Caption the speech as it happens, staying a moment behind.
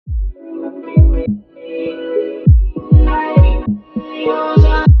Well,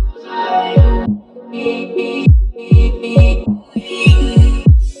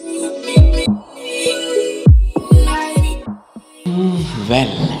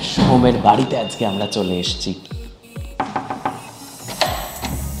 সোহমের বাড়িতে আজকে আমরা চলে এসেছি।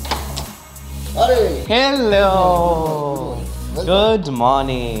 Hello, good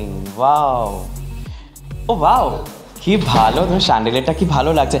morning. ওয়াও, ও ওয়াও, কি ভালো, তোমার স্যান্ডেলেরটা কি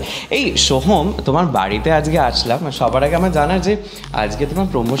ভালো লাগছে। এই সোহম, তোমার বাড়িতে আজকে আসলাম, সবার আগে আমার জানা যে আজকে তোমার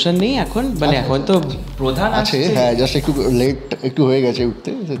প্রমোশন নেই এখন, মানে এখন তো প্রধান আছে। হ্যাঁ, জাস্ট একটু লেট একটু হয়ে গেছে উঠতে,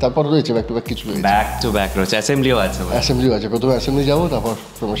 তারপর রয়েছে ব্যাক টু ব্যাক কিছু রয়েছে। ব্যাক টু ব্যাক রয়েছে, অ্যাসেম্বলিও আছে। অ্যাসেম্বলিও আছে, প্রথমে অ্যাসেম্বলি যাবো, তারপর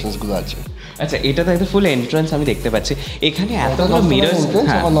প্রমোশনসগুলো আছে। আচ্ছা, এটা তো একটা ফুল এন্ট্রান্স আমি দেখতে পাচ্ছি। এখানে এতগুলো মিরর্স।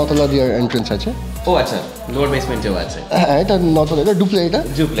 হ্যাঁ, আমার নতলা দিয়ে এন্ট্রান্স আছে। ও আচ্ছা, লোয়ার বেসমেন্টেও আছে। হ্যাঁ, এটা নতলা, এটা ডুপ্লেক্স, এটা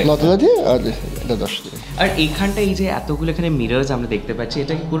নতলা দিয়ে, আর এটা 10 দিয়ে। আর এইখানটা এই যে এতগুলো এখানে মিরর্স আমরা দেখতে পাচ্ছি,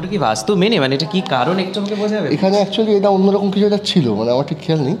 এটা কি পুরোটা কি বাস্তু মেনে, মানে এটা কি কারণ একটু আমাকে বোঝাবে? এখানে অ্যাকচুয়ালি এটা অন্যরকম কিছু একটা ছিল, মানে আমার ঠিক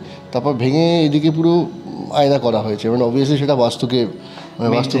খেয়াল নেই, তারপর ভেঙে এদিকে পুরো আয়না করা হয়েছে, মানে অবভিয়াসলি সেটা বাস্তুকে, মানে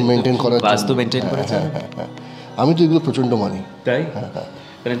বাস্তু মেনটেন করার, বাস্তু মেনটেন করেছে। হ্যাঁ, আমি তো এগুলো প্রচণ্ড মানি। তাই?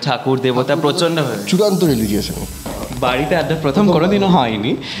 মানে ঠাকুর দেবতা প্রচণ্ড চূড়ান্ত রিলিজিয়াস আমি। বাড়িতে আড্ডা প্রথম কোনোদিনও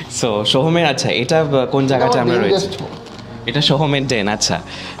হয়নি। সো সোহমের, আচ্ছা এটা কোন জায়গাতে আমরা রয়েছি? এটা সোহমের ডেন। আচ্ছা,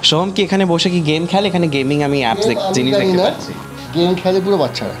 সোহম কি এখানে বসে কি গেম খেলে? এখানে গেমিং আমি অ্যাপস জিনিস দেখতে পাচ্ছি। গেম খেলে পুরো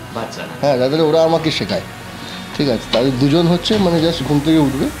বাচ্চারা। হ্যাঁ, তাদের ওরা আমাকে শেখায়, ঠিক আছে। তাদের দুজন হচ্ছে মানে জাস্ট ঘুম থেকে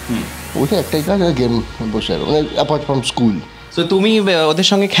উঠবে, উঠে একটাই কাজ, গেম বসে, মানে অ্যাপার্ট ফ্রম স্কুল। তো তুমি ওদের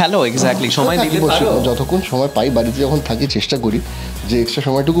সঙ্গে খেলো? এক্স্যাক্টলি, সময় দিতে পারো? যতক্ষণ সময় পাই, বাড়িতে যখন থাকি চেষ্টা করি যে এক্সট্রা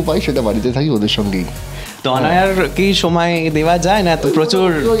সময়টুকু পাই সেটা বাড়িতে থাকি ওদের সঙ্গেই। তো অনায়ার কি সময় দেওয়া যায় না? তো প্রচুর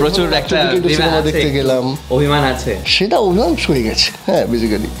প্রচুর একটা সিনেমা দেখতে গেলাম, অভিমান আছে, সেটা অভিমান হয়ে গেছে। হ্যাঁ,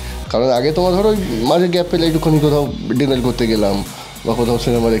 বেসিক্যালি কারণ আগে তোমার ধরো মাঝে গ্যাপ পেলে একটুখানি কোথাও ডিনার করতে গেলাম বা কোথাও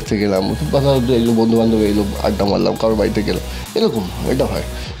সিনেমা দেখতে গেলাম, বা একজন বন্ধু বান্ধব এলো, আড্ডা মারলাম, কারোর বাড়িতে গেলাম, এরকম এটা হয়।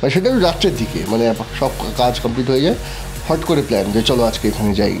 মানে সেটা রাত্রের দিকে, মানে সব কাজ কমপ্লিট হয়ে যায়, হট করে প্ল্যান যে চলো আজকে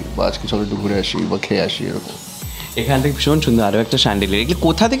এখানে যাই, বা আজকে চলো একটু ঘুরে আসি বা খেয়ে আসি, এরকম। এখান থেকে ভীষণ সুন্দর আরও একটা স্যান্ডেল। এগুলো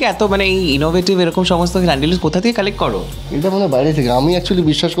কোথা থেকে এত, মানে এই ইনোভেটিভ এরকম সমস্ত স্যান্ডেল কোথা থেকে কালেক্ট করো? এটা মানে বাইরে থেকে। আমি অ্যাকচুয়ালি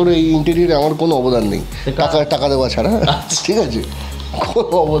বিশ্বাস করে এই ইন্টেরিয়ারে আমার কোনো অবদান নেই, টাকা দেওয়া ছাড়া, ঠিক আছে,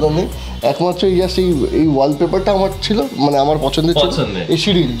 কোনো অবদান নেই। একমাত্র এই জাস্ট এই ওয়ালপেপারটা আমার ছিল, মানে আমার পছন্দের ছিল, এই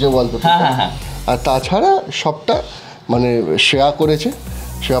সিঁড়ির যে ওয়ালপেপার। আর তাছাড়া সবটা মানে শ্রেয়া করেছে,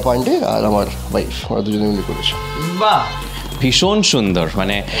 শ্রেয়া পান্ডে আর আমার ওয়াইফ, ওরা দুজনে মিলে করেছে। বাহ, ভীষণ সুন্দর,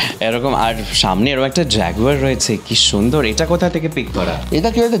 মানে এরকম। আর সামনে এরকম একটা জ্যাগুয়ার রয়েছে, কি সুন্দর। এটা কোথা থেকে পিক করা? এটা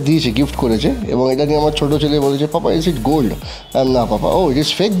কেউ একটা দিয়েছে, গিফট করেছে, এবং এটা নিয়ে আমার ছোটো ছেলে বলেছে, পাপা ইজ ইট গোল্ড? না পাপা, ও ইট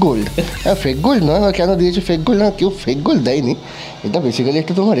ইজ ফেক গোল্ড। হ্যাঁ, ফেক গোল্ড নয়, কেন দিয়েছে ফেক গোল্ড? না, কেউ ফেক গোল্ড দেয়নি, এটা বেসিক্যালি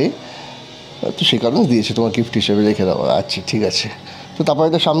একটা তোমার তো সে কারণে দিয়েছে, তোমার গিফট হিসেবে রেখে দেওয়া। আচ্ছা, ঠিক আছে। তো তারপরে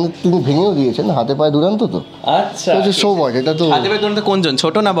এটা সামনে তিনি ভেঙেও দিয়েছেন, হাতে পায়ে দুরান্ত তো। আচ্ছা, সো হোয়াট, এটা তো হাতে পায়ে দুরান্ত কোনজন,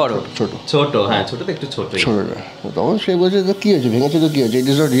 ছোট না বড়? ছোট। ছোট, হ্যাঁ, ছোট তো একটু ছোট। তখন সে বলছে তো কী হয়েছে, ভেঙেছে তো কী হয়েছে, it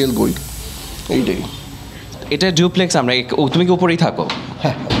is not real gold, এইটাই। এটা ডুপ্লেক্স। আমরা তুমি কি উপরেই থাকো?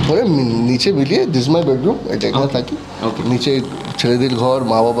 হ্যাঁ, ধরে নিচে মিলিয়ে দিস মাই বেডরুম, এটা এখানে থাকি। নিচে ছেলেদের ঘর,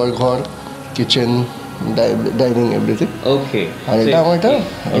 মা বাবার ঘর, কিচেন, ডাইনিং, এভরিথিং। ওকে। আর এটা আমার একটা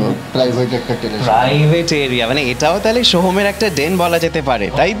প্রাইভেট একটা টেরেস, প্রাইভেট এরিয়া, মানে এটাও তাহলে সোহমের একটা ডেন বলা যেতে পারে,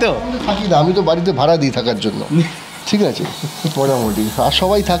 তাই তো? থাকি না, আমি তো বাড়িতে ভাড়া দিই থাকার জন্য, ঠিক আছে, মোটামুটি। আর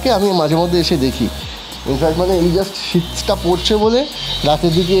সবাই থাকে, আমি মাঝে মধ্যে এসে দেখি। ইনফ্যাক্ট মানে এই জাস্ট শীতটা পড়ছে বলে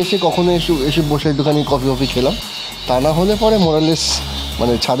রাতের দিকে এসে কখনো এসে বসে একটুখানি কফি খেলাম, তা না হলে পরে মোরালেস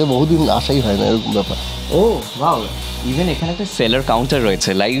মানে ছাদে বহুদিন আসাই হয় না, এরকম ব্যাপার। ও ওয়াও, ইভেন এখানে একটা সেলার কাউন্টার রয়েছে,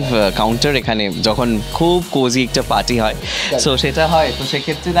 লাইভ কাউন্টার। এখানে যখন খুব কোজি একটা পার্টি হয়, সো সেটা হয়, তো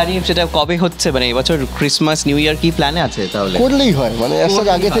সেক্ষেত্রে দাঁড়িয়ে সেটা কবে হচ্ছে, মানে এবছর ক্রিসমাস নিউ ইয়ার কি প্ল্যানে আছে? তাহলে করলেই হয়, মানে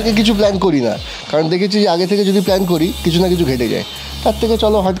আগে থেকে কিছু প্ল্যান করি না, কারণ দেখেছি যে আগে থেকে যদি প্ল্যান করি কিছু না কিছু ঘটে যায়। তার থেকে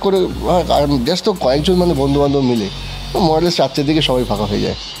চলো হট করে, জাস্ট তো কয়েকজন মানে বন্ধু বান্ধব মিলে মোরালেস 4টার দিকে সবাই ফাঁকা হয়ে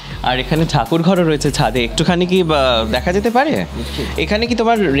যায়। আর এখানে ঠাকুর ঘরও রয়েছে ছাদে, একটুখানি কি দেখা যেতে পারে? এখানে কি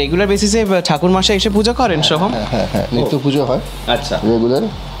তোমার রেগুলার বেসিসে ঠাকুর মশাই এসে পুজো করেন সোহম? হ্যাঁ, নিত্য পুজো হয়। আচ্ছা, রেগুলার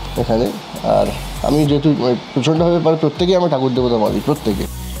এখানে। আর আমি যেহেতু প্রচণ্ডভাবে মানে প্রত্যেকেই আমার ঠাকুর দেবতা মানি, প্রত্যেকে।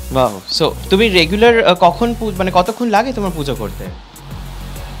 বাহ, সো তুমি রেগুলার কখন, মানে কতক্ষণ লাগে তোমার পুজো করতে?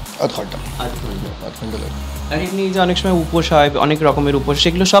 আধ ঘন্টা লাগে। আর এমনি যে অনেক সময় উপোস হয়, অনেক রকমের উপোস,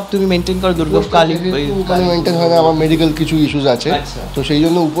 সেগুলো সব তুমি মেনটেন করো? দুর্গা কালী মেনটেন হয় না, আমার মেডিকেল কিছু ইস্যুস আছে, তো সেই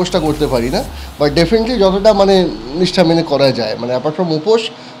জন্য উপোসটা করতে পারি না। বাট ডেফিনেটলি যতটা মানে নিষ্ঠা মেনে করা যায়, মানে অ্যাপার্ট ফ্রম উপোস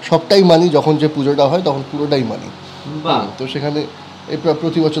সবটাই মানি। যখন যে পুজোটা হয় তখন পুরোটাই মানি। তো সেখানে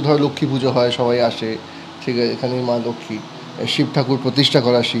প্রতি বছর ধরো লক্ষ্মী পুজো হয়, সবাই আসে, ঠিক আছে, এখানে মা লক্ষ্মী, শিব ঠাকুর প্রতিষ্ঠা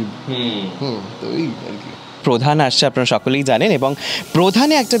করা শিব, তো এই আর কি। প্রধান আসছে, আপনারা সকলেই জানেন, এবং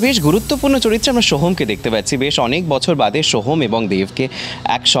প্রধানে একটা বেশ গুরুত্বপূর্ণ চরিত্রে আমরা সোহমকে দেখতে পাচ্ছি। বেশ অনেক বছর বাদে সোহম এবং দেবকে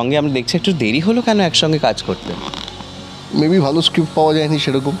একসঙ্গে আমরা দেখছি। একটু দেরি হলো কেন একসঙ্গে কাজ করতে? মেবি ভালো স্ক্রিপ্ট পাওয়া যায়নি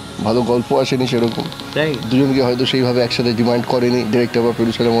সেরকম, ভালো গল্প আসেনি সেরকম, দুজনকে হয়তো সেইভাবে একসাথে ডিমান্ড করেনি ডিরেক্টর বা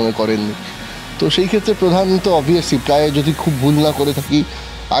প্রডিউসারের মনে করেননি। তো সেই ক্ষেত্রে প্রধান তো অবভিয়াসলি প্রায় যদি খুব ভুল না করে থাকি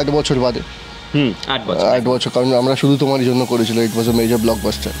 8 বছর বাদে। 8 বছর, কারণ আমরা শুধু তোমারই জন্য করেছিল, ইট ওয়াজ আ মেজর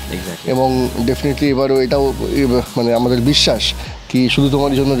ব্লকবাস্টার। এবং ডেফিনেটলি এবারও এটাও মানে আমাদের বিশ্বাস কি শুধু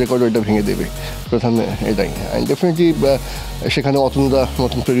তোমারই জন্য রেকর্ড এটা ভেঙে দেবে প্রধান, এটাই। অ্যান্ড ডেফিনেটলি সেখানে অতনুদা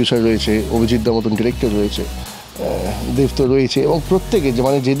মতন প্রডিউসার রয়েছে, অভিজিৎদার মতন ডিরেক্টর রয়েছে, দেব তো রয়েছে, এবং প্রত্যেকে যে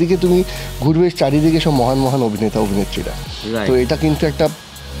মানে যেদিকে তুমি ঘুরবে চারিদিকে সব মহান মহান অভিনেতা অভিনেত্রীরা। তো এটা কিন্তু একটা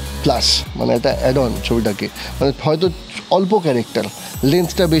প্লাস, মানে একটা অ্যাড অন ছবিটাকে, মানে হয়তো অল্প ক্যারেক্টার,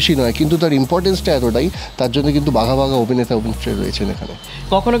 লেন্থটা বেশি নয়, কিন্তু তার ইম্পর্টেন্সটা এতটাই, তার জন্য কিন্তু বাঘা বাঘা অভিনেতা অভিনেত্রী রয়েছেন এখানে।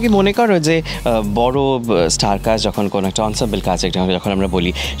 কখনো কি মনে করো যে বড় স্টার কাজ যখন কোনো একটা অনসাম্বল কাজ যখন আমরা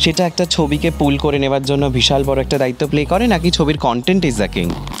বলি, সেটা একটা ছবিকে পুল করে নেওয়ার জন্য বিশাল বড় একটা দায়িত্ব প্লে করে, নাকি ছবির content is the king?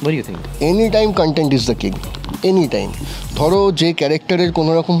 What do you think? Any time content is the king, any time. ধরো যে ক্যারেক্টারের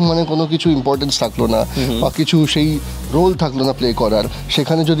কোনো রকম মানে কোনো কিছু ইম্পর্টেন্স থাকলো না বা কিছু সেই রোল থাকলো না প্লে করার,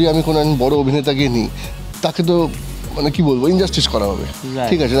 সেখানে যদি আমি কোনো বড় অভিনেতাকে নিই, তাকে তো মানে কি বলবো, ইনজাস্টিস করা হবে,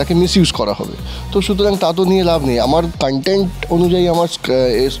 ঠিক আছে, তাকে মিস ইউজ করা হবে। তো সুতরাং তা তো নিয়ে লাভ নেই। আমার কন্টেন্ট অনুযায়ী আমার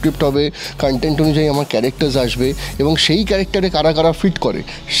স্ক্রিপ্ট হবে, কন্টেন্ট অনুযায়ী আমার ক্যারেক্টার্স আসবে, এবং সেই ক্যারেক্টারে কারা কারা ফিট করে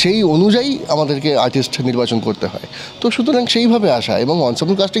সেই অনুযায়ী আমাদেরকে আর্টিস্ট নির্বাচন করতে হয়। তো সুতরাং সেইভাবে আসা, এবং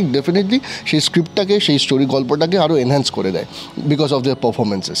অনসাম্বল কাস্টিং ডেফিনেটলি সেই স্ক্রিপ্টটাকে, সেই স্টোরি গল্পটাকে আরও এনহ্যান্স করে দেয় বিকজ অফ দেয়ার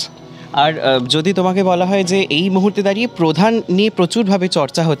পারফরমেন্সেস। আর যদি তোমাকে বলা হয় যে এই মুহূর্তে দাঁড়িয়ে প্রধান নিয়ে প্রচুরভাবে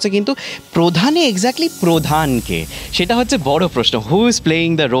চর্চা হচ্ছে, কিন্তু প্রধানে এক্স্যাক্টলি প্রধানকে, সেটা হচ্ছে বড় প্রশ্ন। Who is playing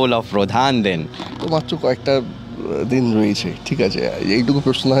the role of প্রধান দেন? তো মাত্র কয়েকটা দিন রয়েছে, ঠিক আছে, এইটুকু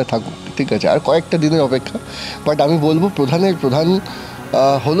প্রশ্ন হয় থাকুক, ঠিক আছে, আর কয়েকটা দিনের অপেক্ষা। বাট আমি বলবো প্রধান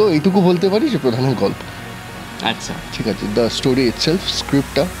হলো এইটুকু বলতে পারি যে প্রধানের গল্প, আচ্ছা, ঠিক আছে, দ্য স্টোরি ইটসেলফ,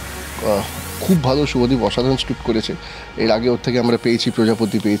 স্ক্রিপ্টটা খুব ভালো। শুভদীপ অসাধারণ স্ক্রিপ্ট করেছে। এর আগে ওর থেকে আমরা পেয়েছি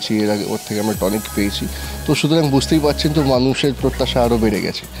প্রজাপতি, পেয়েছি এর আগে ওর থেকে আমরা টনিক পেয়েছি। তো সুতরাং বুঝতেই পারছেন তো মানুষের প্রত্যাশা আরও বেড়ে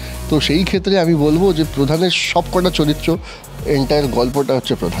গেছে। তো সেই ক্ষেত্রে আমি বলবো যে প্রধানের সব কটা চরিত্র, এন্টায়ার গল্পটা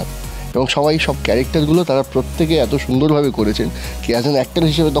হচ্ছে প্রধান, এবং সবাই সব ক্যারেক্টারগুলো তারা প্রত্যেকে এত সুন্দরভাবে করেছেন কি অ্যাজ অ্যান অ্যাক্টর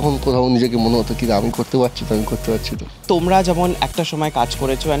হিসেবে তখন কোথাও নিজেকে মনে হতো কি আমি করতে পারছি তো, আমি করতে পারছি তো। তোমরা যেমন একটা সময় কাজ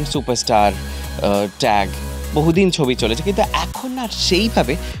করেছো অ্যান্ড সুপারস্টার ট্যাগ বহুদিন ছবি চলেছে, কিন্তু এখন আর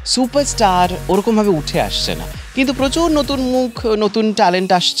সেইভাবে সুপারস্টার ওরকমভাবে উঠে আসছে না, কিন্তু প্রচুর নতুন মুখ, নতুন ট্যালেন্ট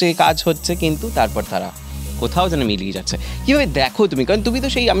আসছে, কাজ হচ্ছে, কিন্তু তারপর তারা কোথাও যেন মিলিয়ে যাচ্ছে। কীভাবে দেখো তুমি? কারণ তুমি তো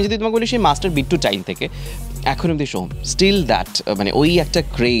সেই, আমি যদি তোমাকে বলি সেই মাস্টার বিট্টু টাইম থেকে এখন অব্দি সোহম স্টিল দ্যাট, মানে ওই একটা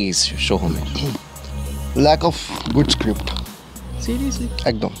craze সোহমের। Lack of good script, seriously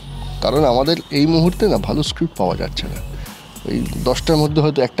একদম। কারণ আমাদের এই মুহূর্তে না ভালো স্ক্রিপ্ট পাওয়া যাচ্ছে না। ওই 10টার মধ্যে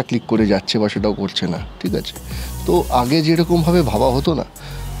হয়তো একটা ক্লিক করে যাচ্ছে বা সেটাও করছে না, ঠিক আছে। তো আগে যেরকমভাবে ভাবা হতো না,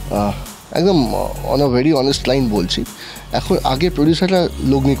 একদম on a very honest line বলছি, এখন আগে প্রডিউসাররা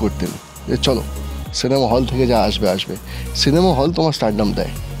লগ্নি করতেন যে চলো সিনেমা হল থেকে যা আসবে আসবে, সিনেমা হল তোমার স্টারডাম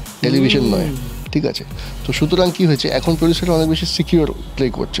দেয়, টেলিভিশন নয়, ঠিক আছে। তো সুতরাং কী হয়েছে, এখন প্রডিউসাররা অনেক বেশি সিকিউর প্লে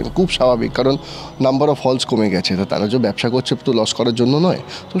করছেন, খুব স্বাভাবিক, কারণ নাম্বার অফ হলস কমে গেছে। তো তারা যে ব্যবসা করছে তো লস করার জন্য নয়।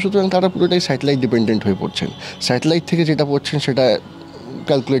 তো সুতরাং তারা পুরোটাই স্যাটেলাইট ডিপেন্ডেন্ট হয়ে পড়ছেন, স্যাটেলাইট থেকে যেটা পড়ছেন সেটা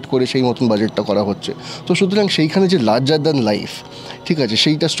ক্যালকুলেট করে সেই মতন বাজেটটা করা হচ্ছে। তো সুতরাং সেইখানে যে লার্জার দ্যান লাইফ, ঠিক আছে,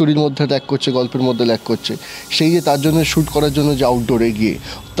 সেইটা স্টোরির মধ্যে ল্যাক করছে, গল্পের মধ্যে ল্যাক করছে। সেই যে তার জন্য শ্যুট করার জন্য যে আউটডোরে গিয়ে,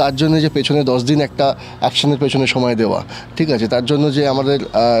 তার জন্য যে পেছনে 10 দিন একটা অ্যাকশনের পেছনে সময় দেওয়া, ঠিক আছে, তার জন্য যে আমাদের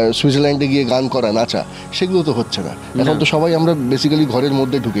সুইজারল্যান্ডে গিয়ে গান করা, নাচা, সেগুলো তো হচ্ছে না। এখন তো সবাই আমরা বেসিক্যালি ঘরের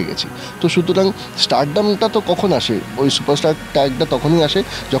মধ্যে ঢুকে গেছি। তো সুতরাং স্টারডামটা তো কখন আসে, ওই সুপারস্টার ট্যাগটা তখনই আসে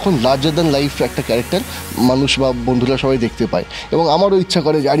যখন লার্জার দ্যান লাইফ একটা ক্যারেক্টার মানুষ বা বন্ধুরা সবাই দেখতে পায়। এবং আমারও ইচ্ছা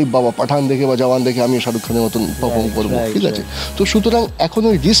করে যে আরে বাবা পাঠান দেখে বা জওয়ান দেখে আমি শাহরুখ খানের মতন পারফর্ম করবো, ঠিক আছে। তো সুতরাং এখন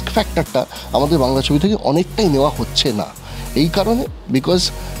ওই রিস্ক ফ্যাক্টরটা আমাদের বাংলা ছবি থেকে অনেকটাই নেওয়া হচ্ছে না, এই কারণে বিকজ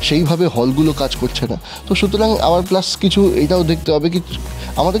সেইভাবে হলগুলো কাজ করছে না। তো সুতরাং আবার প্লাস কিছু এটাও দেখতে হবে কি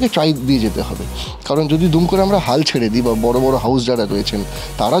আমাদেরকে ট্রাই দিয়ে যেতে হবে, কারণ যদি দুম করে আমরা হাল ছেড়ে দিই বা বড় বড় হাউস যারা রয়েছেন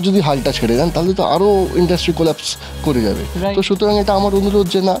তারা যদি হালটা ছেড়ে দেন তাহলে তো আরও ইন্ডাস্ট্রি কোল্যাপস করে যাবে। তো সুতরাং এটা আমার অনুরোধ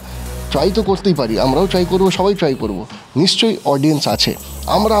যে না, ট্রাই তো করতেই পারি, আমরাও ট্রাই করবো, সবাই ট্রাই করবো, নিশ্চয়ই অডিয়েন্স আছে,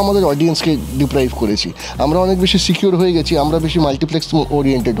 আমরা আমাদের অডিয়েন্সকে ডিপ্রাইভ করেছি, আমরা অনেক বেশি সিকিউর হয়ে গেছি, আমরা বেশি মাল্টিপ্লেক্স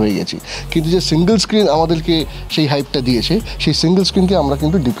ওরিয়েন্টেড হয়ে গেছি, কিন্তু যে সিঙ্গেল স্ক্রিন আমাদেরকে সেই হাইপটা দিয়েছে সেই সিঙ্গেল স্ক্রিনকে আমরা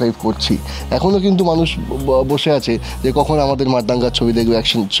কিন্তু ডিপ্রাইভ করছি। এখনও কিন্তু মানুষ বসে আছে যে কখন আমাদের মারদাঙ্গার ছবি দেখবে,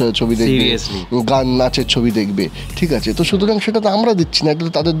 অ্যাকশন ছবি দেখবে, গান নাচের ছবি দেখবে, ঠিক আছে? তো সুতরাং সেটা তো আমরা দিচ্ছি না, এটা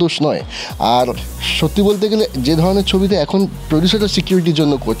তো তাদের দোষ নয়। আর সত্যি বলতে গেলে যে ধরনের ছবিতে এখন প্রডিউসাররা সিকিউরিটির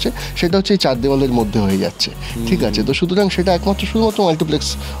জন্য করছে সেটা হচ্ছে এই 4 দেওয়ালের মধ্যে হয়ে যাচ্ছে, ঠিক আছে? তো সুতরাং সেটা একমাত্র শুধুমাত্র মাল্টিপ্লেক্স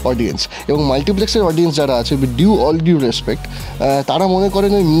অডিয়েন্স, এবং মাল্টিপ্লেক্সের অডিয়েন্স যারা আছে অল ডিউ রেসপেক্ট, তারা মনে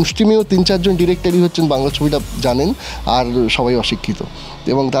করেন ওই মুষ্টিমেয় 3-4 জন ডিরেক্টরই হচ্ছেন বাংলা ছবিটা জানেন, আর সবাই অশিক্ষিত,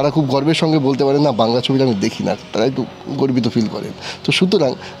 এবং তারা খুব গর্বের সঙ্গে বলতে পারেন না বাংলা ছবিটা আমি দেখি না, তারা একটু গর্বিত ফিল করেন। তো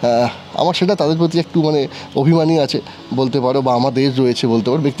সুতরাং আমার সেটা তাদের প্রতি একটু মানে অভিমানী আছে বলতে পারো, বা আমাদের রয়েছে বলতে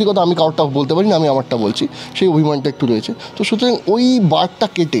পারো। ব্যক্তিগত আমি কারোরটা বলতে পারি না, আমি আমারটা বলছি, সেই অভিমানটা একটু রয়েছে। তো সুতরাং ওই বারটা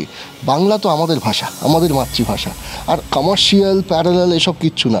কেটে বাংলা তো আমাদের ভাষা, আমাদের মাতৃভাষা, আর কমার্শিয়াল প্যারালাল এসব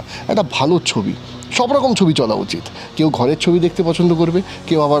কিচ্ছু না, একটা ভালো ছবি, সব রকম ছবি চলা উচিত। কেউ ঘরের ছবি দেখতে পছন্দ করবে,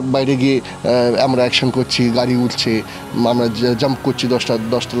 কেউ আবার বাইরে গিয়ে আমরা অ্যাকশন করছি, গাড়ি উঠছে, আমরা জাম্প করছি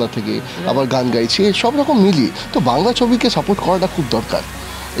 10তলা থেকে, আবার গান গাইছি, সব রকম মিলিয়ে তো বাংলা ছবিকে সাপোর্ট করাটা খুব দরকার,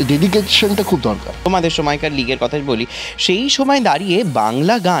 এই ডেডিকেশনটা খুব দরকার। তোমাদের সময়কার লিগের কথাই বলি, সেই সময় দাঁড়িয়ে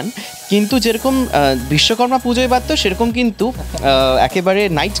বাংলা গান কিন্তু যেরকম বিশ্বকর্মা পুজোয় বাজতো সেরকম কিন্তু একেবারে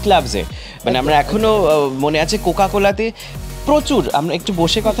নাইট ক্লাবসে, মানে আমরা এখনও মনে আছে কোকাকোলাতে প্রচুর, আমরা একটু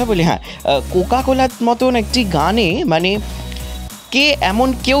বসে কথা বলি, হ্যাঁ, কোকাকোলার মতন একটি গানে মানে কে এমন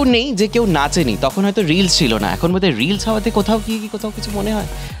কেউ নেই যে কেউ নাচেনি। তখন হয়তো রিলস ছিল না, এখন বোধহয় রিলস হওয়াতে কোথাও কিছু মনে হয়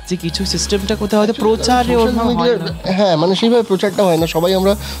যে কিছু সিস্টেমটা কোথাও হয়তো প্রচারে, হ্যাঁ মানে সেইভাবে প্রচারটা হয় না, সবাই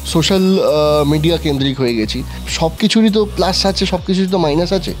আমরা সোশ্যাল মিডিয়া কেন্দ্রিক হয়ে গেছি। সব কিছুরই তো প্লাস আছে, সব কিছুরই তো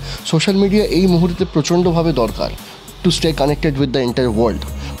মাইনাস আছে। সোশ্যাল মিডিয়া এই মুহূর্তে প্রচণ্ডভাবে দরকার to stay connected with the entire world,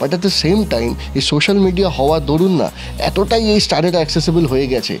 but at the same time এই সোশ্যাল মিডিয়া হওয়ার দরুন না এতটাই এই স্টারেরা অ্যাক্সেসেবল হয়ে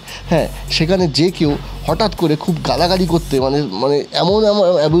গেছে, হ্যাঁ, সেখানে যে কেউ হঠাৎ করে খুব গালাগালি করতে মানে এমন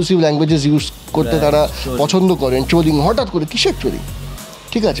অ্যাবিউসিভ ল্যাঙ্গুয়েজেস ইউজ করতে তারা পছন্দ করেন, ট্রোলিং, হঠাৎ করে কিসের ট্রোলিং,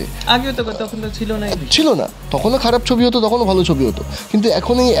 ঠিক আছে? আগেও তো তখন তো ছিল না, তখনও খারাপ ছবি হতো, তখনও ভালো ছবি হতো, কিন্তু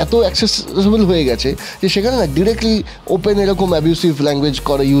এখন এই এত অ্যাক্সেসেবল হয়ে গেছে যে সেখানে না ডিরেক্টলি ওপেন এরকম অ্যাবিউসিভ ল্যাঙ্গুয়েজ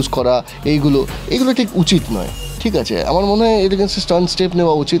ইউজ করা এইগুলো ঠিক উচিত নয়, ঠিক আছে? আমার মনে হয় এর এগেন্সে স্টার্ন স্টেপ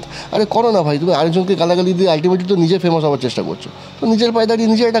নেওয়া উচিত। আরে করো না ভাই, তুমি আরেকজনকে গালাগালি দিয়ে আলটিমেটলি তো নিজে ফেমাস হওয়ার চেষ্টা করছো, তো নিজের পায়ে দাঁড়িয়ে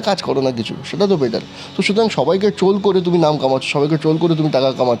নিজে একটা কাজ করো না কিছু, সেটা তো বেটার। তো সুতরাং সবাইকে ট্রোল করে তুমি নাম কামাচ্ছ, সবাইকে ট্রোল করে তুমি টাকা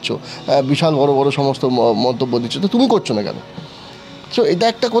কামাচ্ছ, বিশাল বড় বড় সমস্ত মন্তব্য দিচ্ছ, তো তুমি করছো না কেন? সো এটা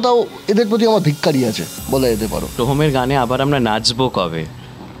একটা কোথাও এদের প্রতি আমার ধিক্কারই আছে বলে যেতে পারো। সোহমের গানে আবার আমরা নাচবো কবে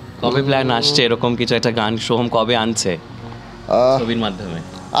প্ল্যান আসছে এরকম কিছু একটা গান সোহম কবে আনছে ছবির মাধ্যমে?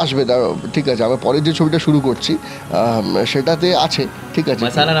 আসবে, ঠিক আছে, আমরা পরের যে ছবিটা শুরু করছি সেটাতে আছে, ঠিক আছে?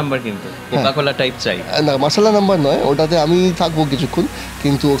 মশালা নাম্বার, কিন্তু কোকাকোলা টাইপ চাই না, মশালা নাম্বার নয়, ওটাতে আমি থাকবো কিছুক্ষণ,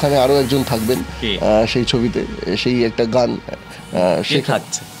 কিন্তু ওখানে আরও একজন থাকবেন সেই ছবিতে, সেই একটা গান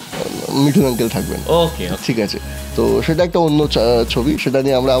শেখাচ্ছে, মিঠুন আঙ্কেল থাকবেন, ওকে, ঠিক আছে? তো সেটা একটা অন্য ছবি, সেটা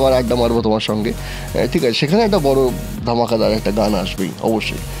নিয়ে আমরা আবার আড্ডা মারবো তোমার সঙ্গে, ঠিক আছে? সেখানে একটা বড় ধামাকাদার একটা গান আসবেই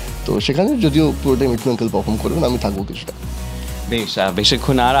অবশ্যই, তো সেখানে যদিও পুরোটাই মিঠুন আঙ্কেল পারফর্ম করবেন, আমি থাকবো কিছুটা। বেশ,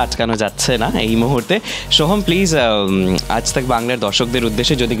 বেশিক্ষণ আর আটকানো যাচ্ছে না এই মুহূর্তে। সোহম, প্লিজ আজ তাক বাংলার দর্শকদের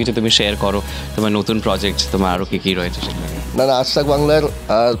উদ্দেশ্যে যদি কিছু তুমি শেয়ার করো, তোমার নতুন প্রজেক্ট, তোমার আরও কী রয়েছে সেখানে। না, আজ তাক বাংলার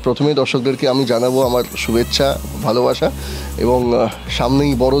প্রথমেই দর্শকদেরকে আমি জানাবো আমার শুভেচ্ছা, ভালোবাসা, এবং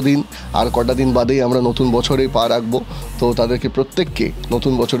সামনেই বড়দিন, আর কটা দিন বাদেই আমরা নতুন বছরে পা রাখবো, তো তাদেরকে প্রত্যেককে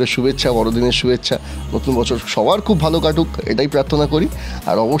নতুন বছরের শুভেচ্ছা, বড়দিনের শুভেচ্ছা। নতুন বছর সবার খুব ভালো কাটুক এটাই প্রার্থনা করি।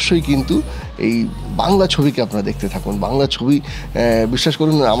 আর অবশ্যই কিন্তু এই বাংলা ছবিকে আপনারা দেখতে থাকুন। বাংলা ছবি বিশ্বাস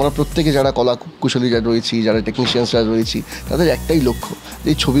করুন, আমরা প্রত্যেকে যারা কলা কুশলী যারা রয়েছি, যারা টেকনিশিয়ানসরা রয়েছি, তাদের একটাই লক্ষ্য,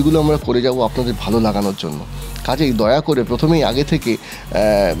 এই ছবিগুলো আমরা করে যাব আপনাদের ভালো লাগানোর জন্য। কাজেই দয়া করে প্রথমেই আগে থেকে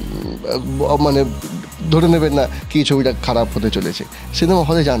মানে ধরে নেবেন না কি ছবিটা খারাপ হতে চলেছে। সিনেমা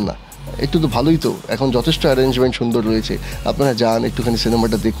হলে যান না, একটু তো ভালোই, তো এখন যথেষ্ট অ্যারেঞ্জমেন্ট সুন্দর রয়েছে, আপনারা যান, একটুখানি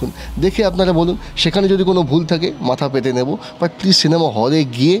সিনেমাটা দেখুন, দেখে আপনারা বলুন, সেখানে যদি কোনো ভুল থাকে মাথা পেতে নেব, বাট প্লিজ সিনেমা হলে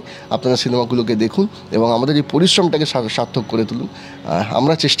গিয়ে আপনারা সিনেমাগুলোকে দেখুন এবং আমাদের এই পরিশ্রমটাকে সার্থক করে তুলুন।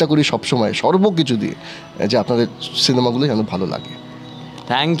 আমরা চেষ্টা করি সবসময় সর্বকিছু দিয়ে যে আপনাদের সিনেমাগুলো যেন ভালো লাগে।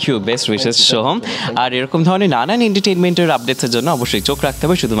 Thank you, best wishes Soham. আর এরকম ধরনের নানান এন্টারটেনমেন্টের আপডেটসের জন্য অবশ্যই চোখ রাখতে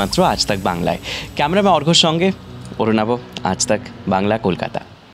হবে শুধুমাত্র আজ তাক বাংলায়। ক্যামেরাম্যান অর্ঘর সঙ্গে অরুণাভ, আজ তাক বাংলা, কলকাতা।